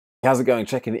How's it going?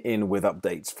 Checking in with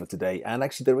updates for today. And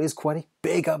actually, there is quite a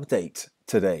big update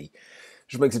today,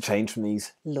 which makes a change from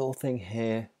these little thing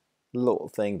here, little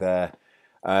thing there.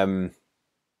 Um,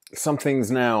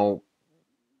 Something's now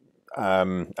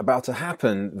about to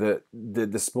happen that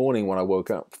this morning when I woke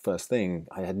up first thing,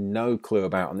 I had no clue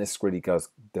about. And this really does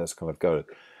kind of go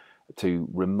to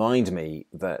remind me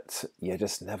that you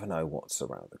just never know what's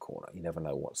around the corner. You never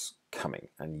know what's coming,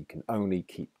 and you can only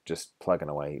keep just plugging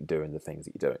away doing the things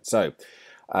that you're doing. So,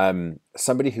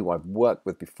 somebody who I've worked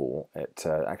with before at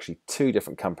actually two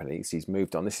different companies, he's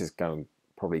moved on. This is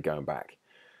probably going back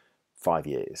 5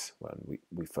 years when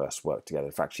we first worked together.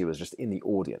 In fact, she was just in the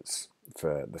audience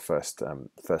for the first time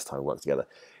we worked together.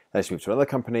 Then she moved to another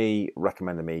company,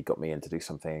 recommended me, got me in to do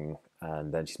something,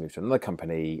 and then she's moved to another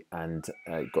company and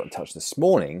got in touch this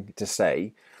morning to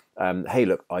say, hey,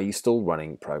 look, are you still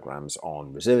running programs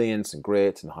on resilience and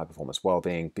grit and high performance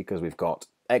wellbeing? Because we've got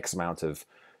X amount of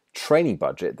training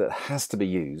budget that has to be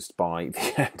used by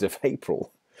the end of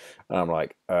April. And I'm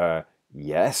like,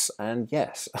 yes, and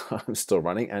yes, I'm still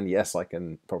running, and yes, I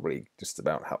can probably just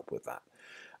about help with that.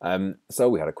 So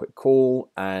we had a quick call,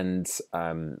 and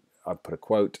I've put a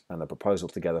quote and a proposal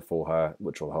together for her,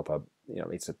 which will help her.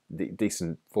 It's a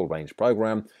decent full range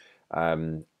program,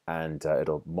 and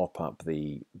it'll mop up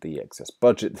the excess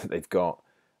budget that they've got,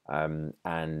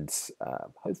 and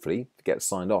hopefully get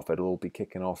signed off. It'll all be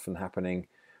kicking off and happening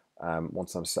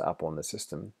once I'm set up on the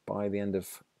system by the end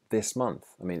of this month.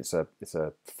 I mean, it's a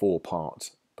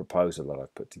 4-part proposal that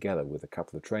I've put together with a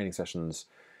couple of training sessions,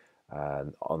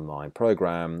 an online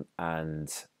program,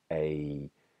 and a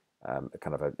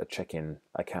kind of a check-in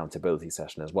accountability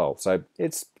session as well. So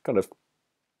it's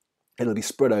it'll be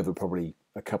spread over probably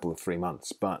a couple of 3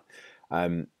 months, but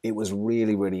it was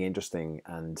really, really interesting,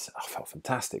 and I felt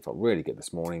fantastic. Felt really good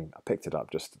this morning. I picked it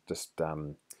up just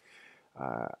on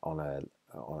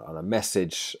a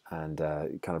message, and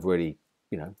kind of really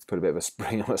put a bit of a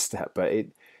spring on a step. But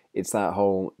it's that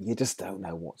whole, you just don't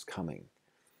know what's coming,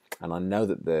 and I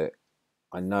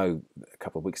know a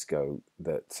couple of weeks ago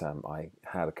that I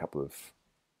had a couple of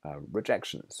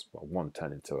rejections. Well, one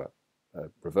turned into a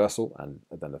reversal and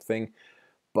then a thing.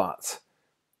 But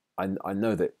I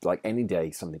know that like any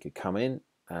day something could come in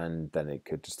and then it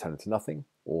could just turn into nothing,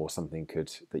 or something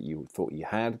that you thought you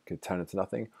had could turn into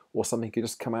nothing, or something could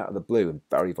just come out of the blue and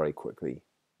very, very quickly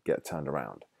get turned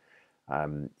around.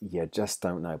 You just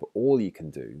don't know. But all you can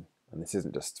do, and this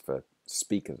isn't just for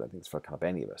speakers, I think it's for kind of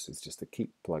any of us, is just to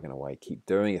keep plugging away, keep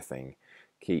doing a thing,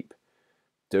 keep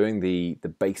doing the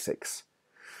basics,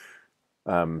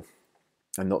 and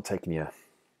not taking your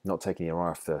eye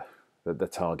off the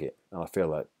target. And I feel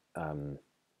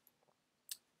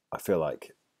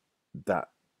like that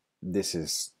this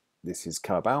is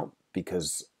come about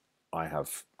because I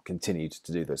have continued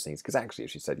to do those things. Because actually,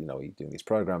 if she said, you're doing these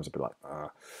programs, I'd be like, I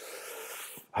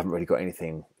haven't really got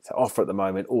anything to offer at the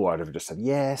moment, or I'd have just said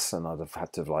yes, and I'd have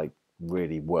had to have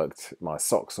really worked my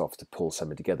socks off to pull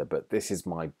something together. But this is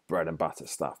my bread and butter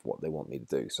stuff, what they want me to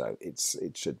do, so it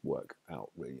should work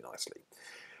out really nicely,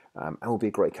 and will be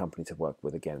a great company to work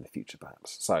with again in the future,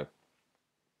 perhaps. So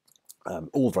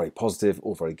all very positive,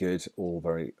 all very good, all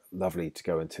very lovely to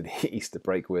go into the Easter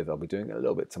break with. I'll be doing a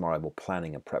little bit tomorrow, more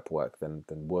planning and prep work than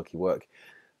worky work.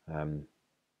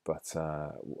 But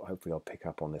hopefully I'll pick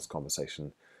up on this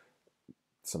conversation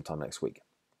sometime next week.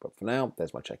 But for now,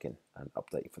 there's my check-in and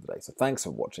update for the day. So thanks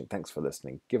for watching, thanks for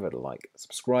listening. Give it a like,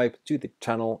 subscribe to the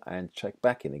channel, and check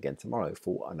back in again tomorrow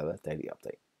for another daily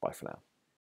update. Bye for now.